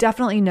me, I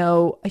definitely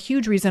know a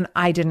huge reason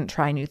I didn't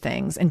try new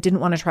things and didn't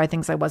want to try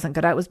things I wasn't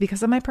good at was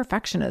because of my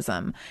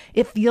perfectionism.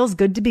 It feels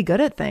good to be good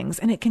at things,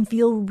 and it can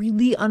feel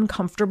really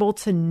uncomfortable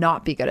to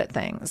not be good at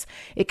things.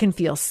 It can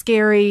feel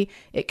scary.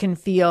 It can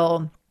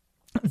feel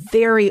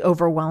very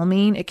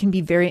overwhelming. It can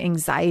be very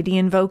anxiety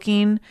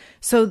invoking.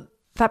 So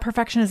that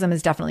perfectionism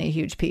is definitely a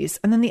huge piece.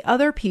 And then the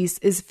other piece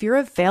is fear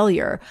of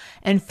failure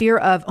and fear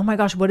of, oh my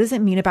gosh, what does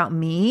it mean about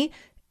me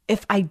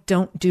if I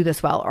don't do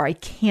this well or I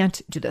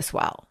can't do this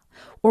well?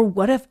 Or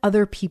what if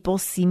other people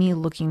see me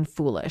looking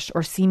foolish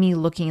or see me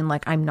looking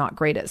like I'm not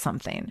great at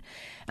something?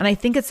 And I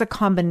think it's a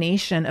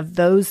combination of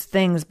those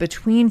things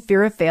between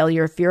fear of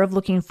failure, fear of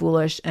looking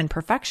foolish, and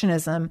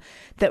perfectionism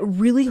that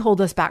really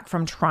hold us back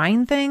from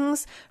trying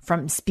things,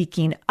 from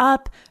speaking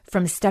up,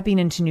 from stepping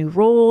into new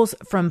roles,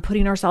 from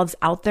putting ourselves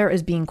out there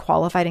as being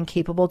qualified and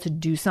capable to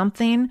do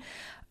something.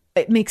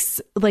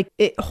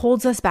 It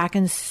holds us back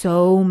in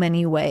so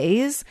many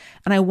ways.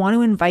 And I want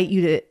to invite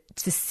you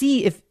to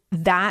see if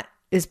that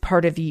is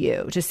part of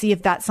you, to see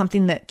if that's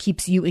something that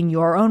keeps you in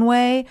your own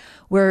way,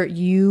 where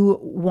you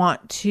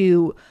want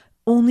to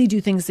only do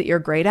things that you're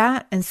great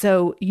at. And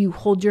so you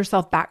hold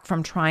yourself back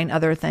from trying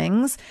other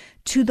things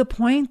to the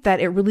point that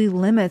it really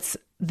limits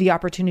the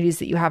opportunities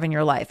that you have in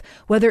your life,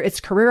 whether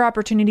it's career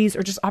opportunities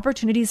or just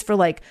opportunities for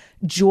like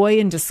joy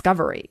and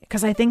discovery.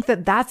 Because I think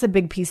that that's a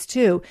big piece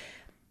too.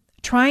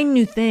 Trying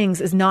new things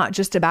is not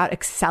just about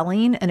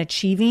excelling and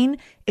achieving.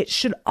 It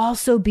should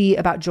also be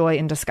about joy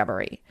and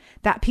discovery.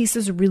 That piece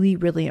is really,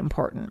 really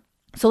important.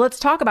 So let's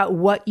talk about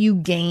what you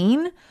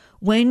gain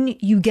when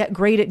you get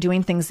great at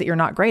doing things that you're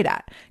not great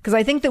at. Because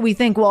I think that we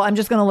think, well, I'm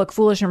just going to look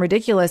foolish and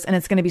ridiculous and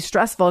it's going to be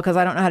stressful because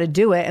I don't know how to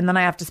do it. And then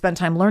I have to spend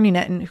time learning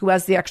it. And who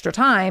has the extra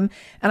time?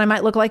 And I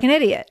might look like an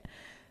idiot.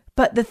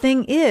 But the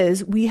thing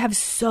is, we have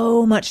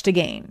so much to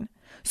gain.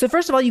 So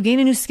first of all, you gain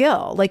a new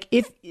skill. Like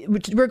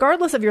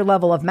regardless of your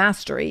level of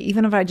mastery,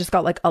 even if I just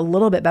got like a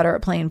little bit better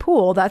at playing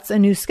pool, that's a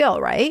new skill,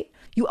 right?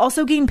 You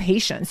also gain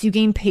patience. You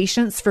gain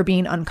patience for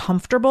being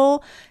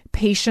uncomfortable,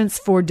 patience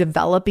for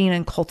developing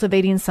and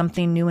cultivating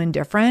something new and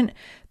different,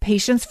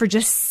 patience for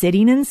just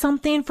sitting in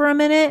something for a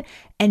minute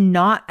and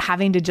not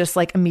having to just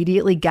like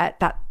immediately get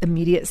that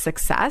immediate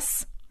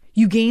success.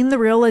 You gain the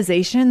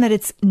realization that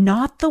it's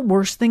not the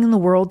worst thing in the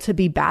world to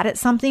be bad at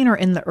something or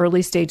in the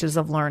early stages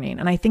of learning.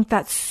 And I think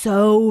that's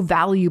so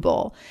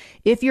valuable.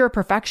 If you're a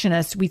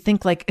perfectionist, we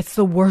think like it's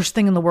the worst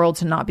thing in the world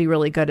to not be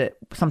really good at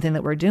something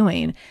that we're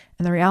doing.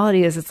 And the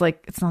reality is it's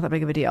not that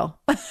big of a deal.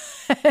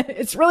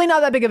 It's really not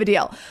that big of a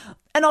deal.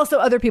 And also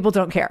other people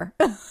don't care.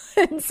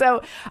 And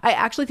so I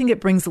actually think it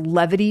brings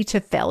levity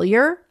to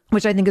failure,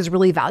 which I think is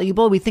really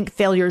valuable. We think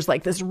failure is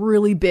like this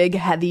really big,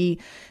 heavy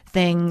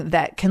thing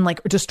that can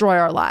like destroy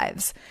our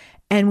lives.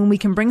 And when we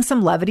can bring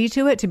some levity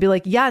to it, to be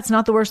like, yeah, it's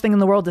not the worst thing in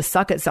the world to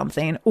suck at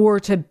something, or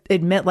to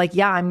admit like,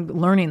 yeah, I'm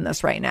learning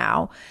this right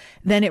now,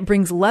 then it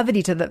brings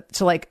levity to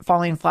like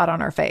falling flat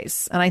on our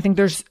face. And I think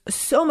there's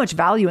so much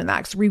value in that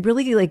because we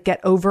really like get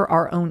over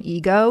our own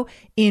ego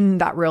in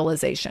that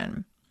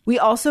realization. We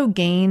also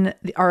gain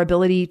our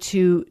ability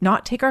to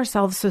not take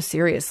ourselves so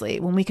seriously.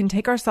 When we can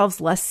take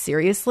ourselves less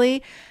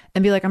seriously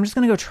and be like, I'm just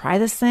going to go try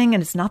this thing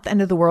and it's not the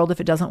end of the world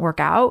if it doesn't work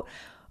out.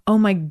 Oh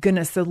my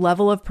goodness, the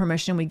level of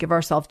permission we give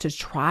ourselves to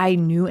try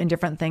new and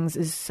different things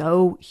is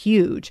so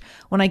huge.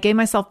 When I gave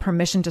myself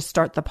permission to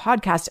start the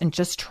podcast and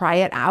just try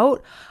it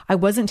out, I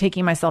wasn't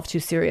taking myself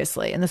too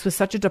seriously. And this was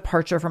such a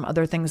departure from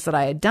other things that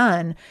I had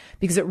done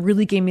because it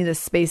really gave me this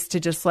space to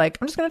just like,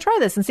 I'm just going to try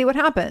this and see what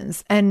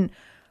happens. And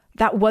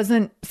that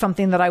wasn't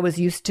something that I was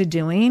used to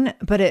doing,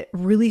 but it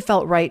really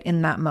felt right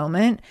in that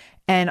moment.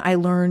 And I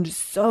learned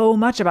so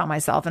much about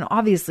myself. And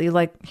obviously,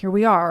 like, here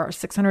we are,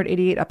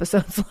 688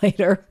 episodes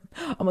later,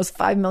 almost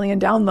 5 million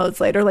downloads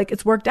later, like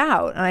it's worked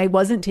out. And I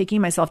wasn't taking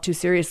myself too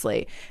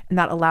seriously. And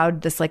that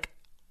allowed this like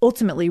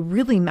ultimately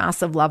really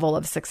massive level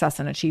of success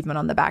and achievement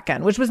on the back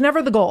end, which was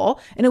never the goal.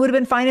 And it would have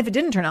been fine if it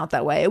didn't turn out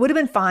that way. It would have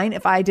been fine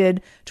if I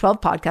did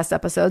 12 podcast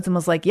episodes and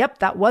was like, yep,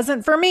 that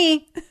wasn't for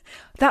me.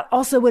 That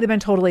also would have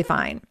been totally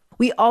fine.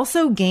 We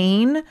also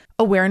gain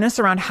awareness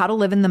around how to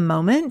live in the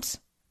moment,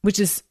 which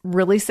is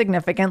really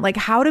significant. Like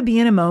how to be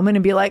in a moment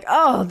and be like,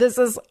 oh, this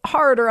is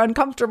hard or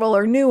uncomfortable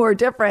or new or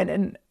different,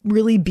 and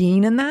really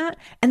being in that.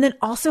 And then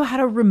also how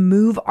to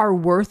remove our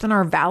worth and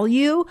our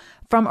value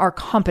from our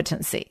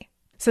competency.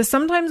 So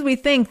sometimes we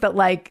think that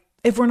like,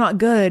 if we're not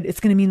good,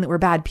 it's going to mean that we're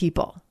bad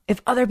people. If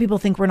other people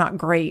think we're not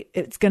great,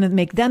 it's going to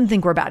make them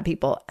think we're bad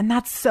people. And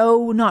that's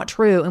so not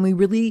true. And we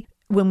really,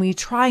 when we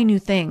try new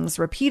things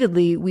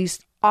repeatedly, we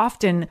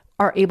often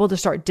are able to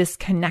start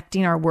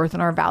disconnecting our worth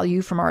and our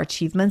value from our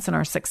achievements and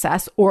our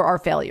success or our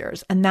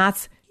failures. And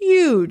that's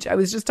huge. I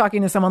was just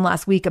talking to someone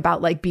last week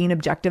about like being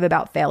objective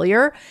about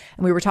failure.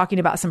 And we were talking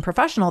about some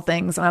professional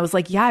things. And I was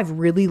like, yeah, I've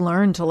really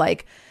learned to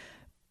like,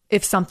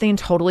 if something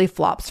totally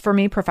flops for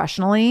me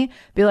professionally,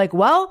 be like,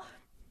 well,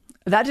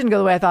 that didn't go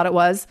the way I thought it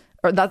was,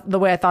 or that's the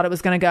way I thought it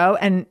was going to go.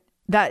 And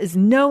that is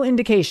no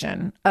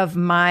indication of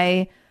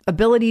my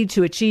ability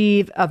to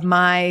achieve, of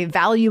my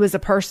value as a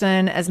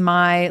person, as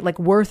my like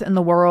worth in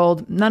the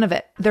world. None of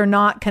it. They're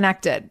not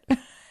connected.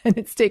 And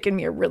it's taken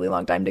me a really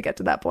long time to get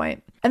to that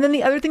point. And then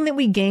the other thing that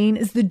we gain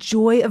is the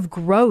joy of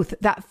growth,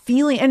 that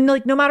feeling. And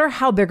like, no matter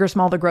how big or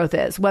small the growth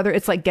is, whether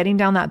it's like getting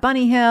down that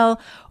bunny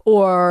hill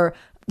or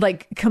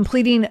like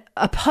completing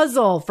a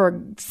puzzle,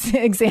 for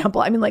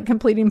example. I mean, like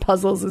completing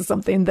puzzles is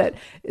something that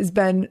has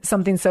been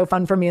something so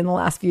fun for me in the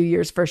last few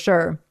years, for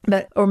sure.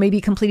 But, or maybe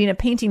completing a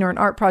painting or an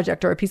art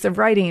project or a piece of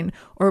writing,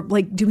 or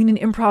like doing an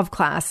improv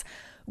class.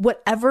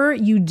 Whatever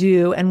you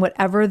do and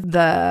whatever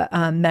the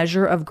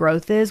measure of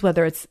growth is,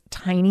 whether it's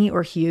tiny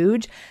or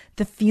huge,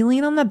 the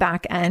feeling on the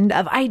back end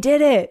of I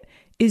did it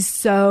is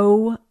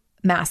so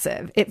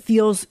massive. It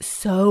feels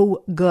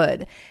so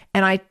good.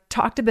 And I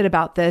talked a bit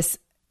about this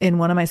in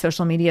one of my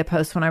social media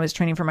posts when I was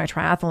training for my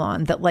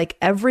triathlon, that like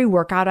every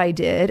workout I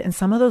did, and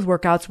some of those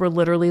workouts were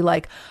literally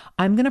like,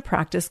 I'm going to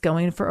practice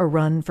going for a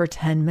run for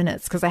 10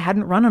 minutes because I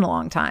hadn't run in a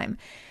long time.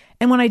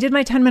 And when I did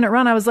my 10-minute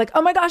run, I was like,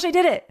 oh my gosh, I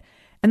did it.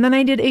 And then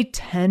I did a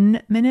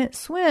 10-minute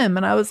swim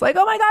and I was like,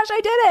 oh my gosh,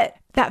 I did it.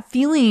 That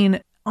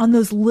feeling on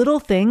those little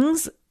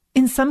things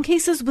in some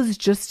cases was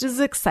just as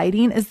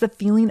exciting as the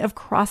feeling of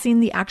crossing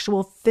the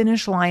actual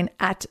finish line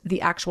at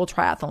the actual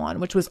triathlon,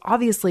 which was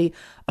obviously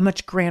a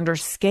much grander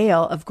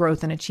scale of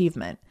growth and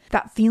achievement.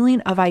 That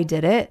feeling of I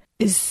did it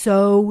is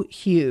so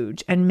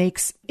huge and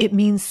it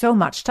means so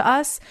much to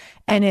us.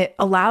 And it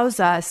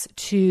allows us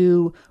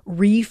to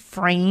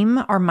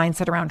reframe our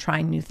mindset around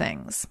trying new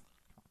things.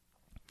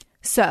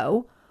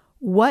 So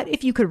what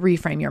if you could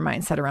reframe your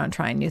mindset around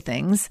trying new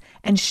things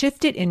and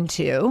shift it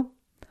into,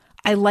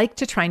 I like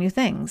to try new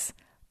things.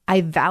 I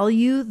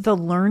value the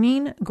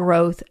learning,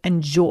 growth,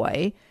 and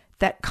joy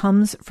that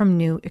comes from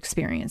new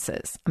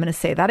experiences. I'm going to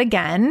say that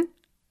again.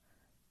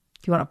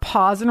 If you want to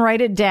pause and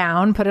write it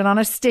down, put it on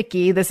a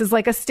sticky. This is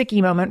like a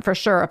sticky moment for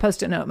sure, a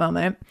Post-it note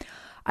moment.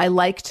 I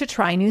like to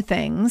try new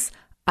things.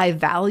 I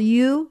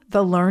value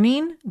the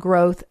learning,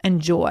 growth, and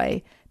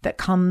joy that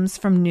comes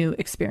from new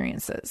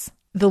experiences.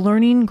 The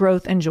learning,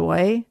 growth, and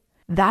joy,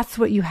 that's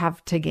what you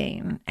have to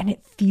gain. And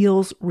it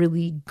feels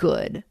really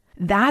good.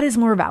 That is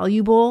more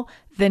valuable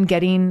than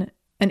getting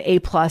an A+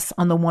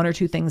 on the one or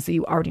two things that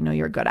you already know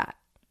you're good at.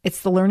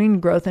 It's the learning,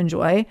 growth, and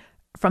joy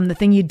from the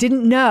thing you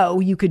didn't know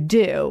you could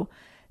do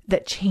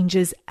that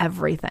changes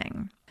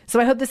everything. So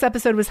I hope this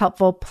episode was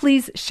helpful.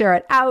 Please share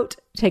it out,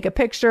 take a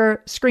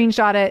picture,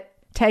 screenshot it,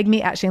 tag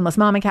me at Shameless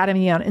Mom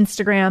Academy on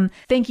Instagram.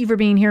 Thank you for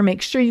being here.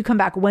 Make sure you come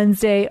back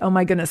Wednesday. Oh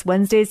my goodness,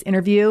 Wednesday's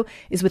interview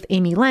is with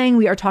Amy Lang.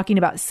 We are talking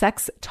about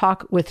sex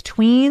talk with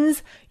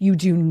tweens. You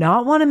do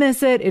not want to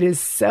miss it. It is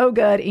so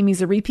good.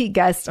 Amy's a repeat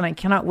guest, and I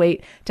cannot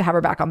wait to have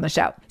her back on the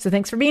show. So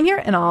thanks for being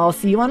here, and I'll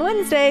see you on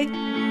Wednesday.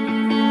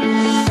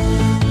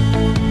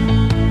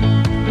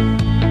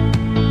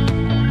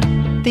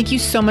 Thank you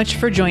so much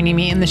for joining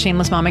me in the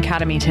Shameless Mom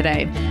Academy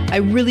today. I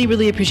really,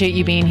 really appreciate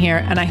you being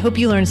here, and I hope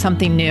you learned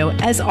something new.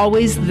 As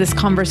always, this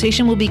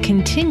conversation will be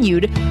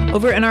continued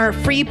over in our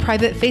free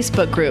private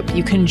Facebook group.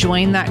 You can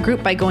join that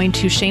group by going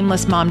to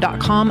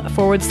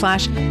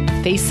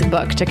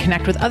shamelessmom.com/Facebook to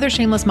connect with other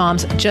shameless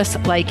moms just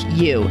like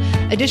you.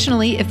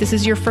 Additionally, if this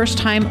is your first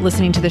time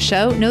listening to the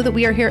show, know that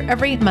we are here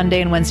every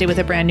Monday and Wednesday with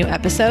a brand new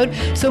episode.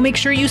 So make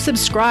sure you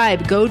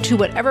subscribe. Go to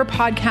whatever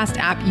podcast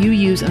app you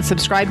use and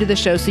subscribe to the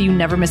show so you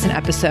never miss an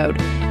episode.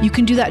 You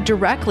can do that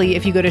directly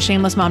if you go to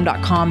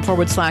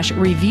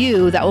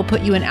shamelessmom.com/review. That will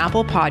put you in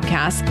Apple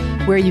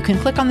Podcasts, where you can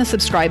click on the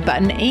subscribe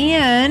button,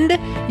 and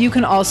you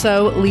can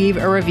also leave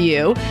a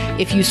review.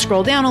 If you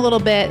scroll down a little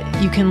bit,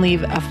 you can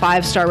leave a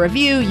 5-star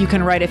review. You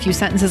can write a few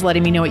sentences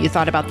letting me know what you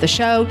thought about the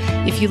show.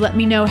 If you let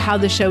me know how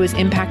the show has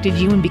impacted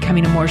you in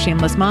becoming a more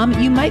shameless mom,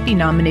 you might be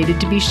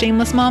nominated to be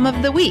Shameless Mom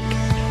of the Week.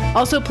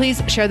 Also,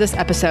 please share this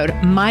episode.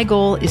 My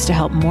goal is to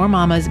help more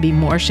mamas be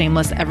more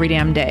shameless every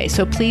damn day.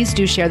 So please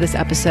do share this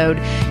episode.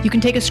 You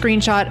can take a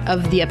screenshot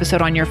of the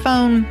episode on your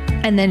phone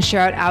and then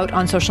share it out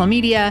on social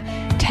media.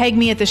 Tag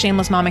me at the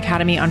Shameless Mom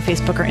Academy on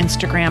Facebook or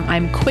Instagram.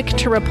 I'm quick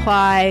to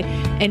reply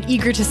and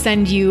eager to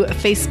send you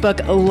Facebook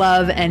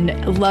love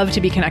and love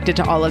to be connected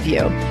to all of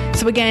you.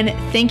 So again,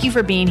 thank you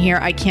for being here.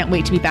 I can't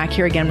wait to be back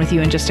here again with you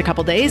in just a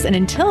couple days. And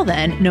until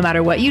then, no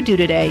matter what you do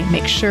today,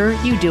 make sure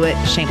you do it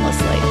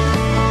shamelessly.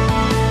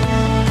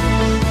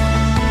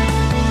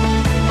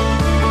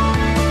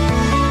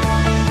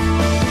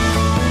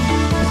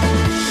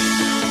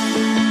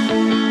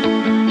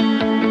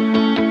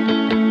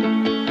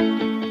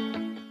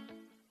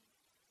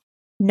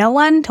 No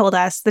one told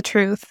us the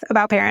truth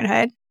about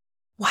parenthood.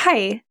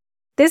 Why?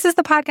 This is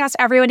the podcast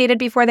everyone needed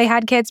before they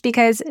had kids,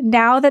 because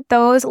now that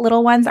those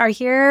little ones are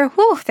here,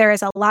 there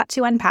is a lot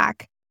to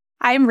unpack.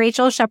 I'm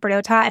Rachel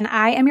Shepardota, and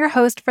I am your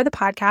host for the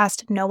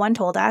podcast No One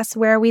Told Us,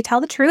 where we tell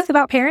the truth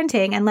about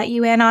parenting and let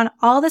you in on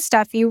all the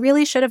stuff you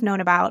really should have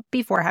known about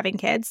before having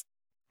kids.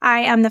 I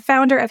am the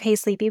founder of Hey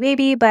Sleepy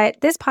Baby,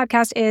 but this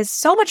podcast is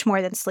so much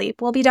more than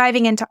sleep. We'll be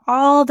diving into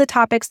all the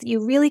topics that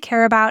you really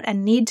care about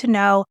and need to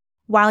know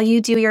while you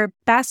do your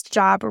best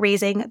job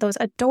raising those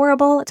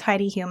adorable,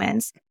 tiny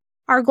humans.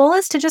 Our goal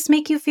is to just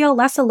make you feel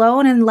less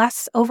alone and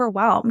less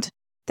overwhelmed.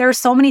 There are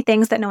so many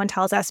things that no one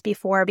tells us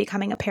before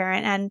becoming a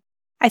parent, and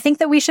I think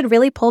that we should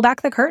really pull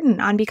back the curtain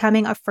on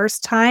becoming a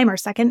first-time or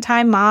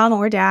second-time mom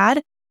or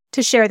dad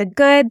to share the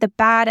good, the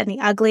bad, and the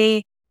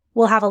ugly.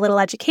 We'll have a little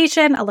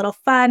education, a little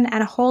fun,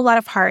 and a whole lot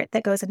of heart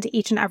that goes into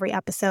each and every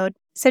episode.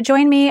 So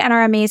join me and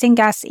our amazing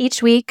guests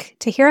each week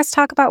to hear us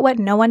talk about what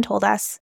no one told us.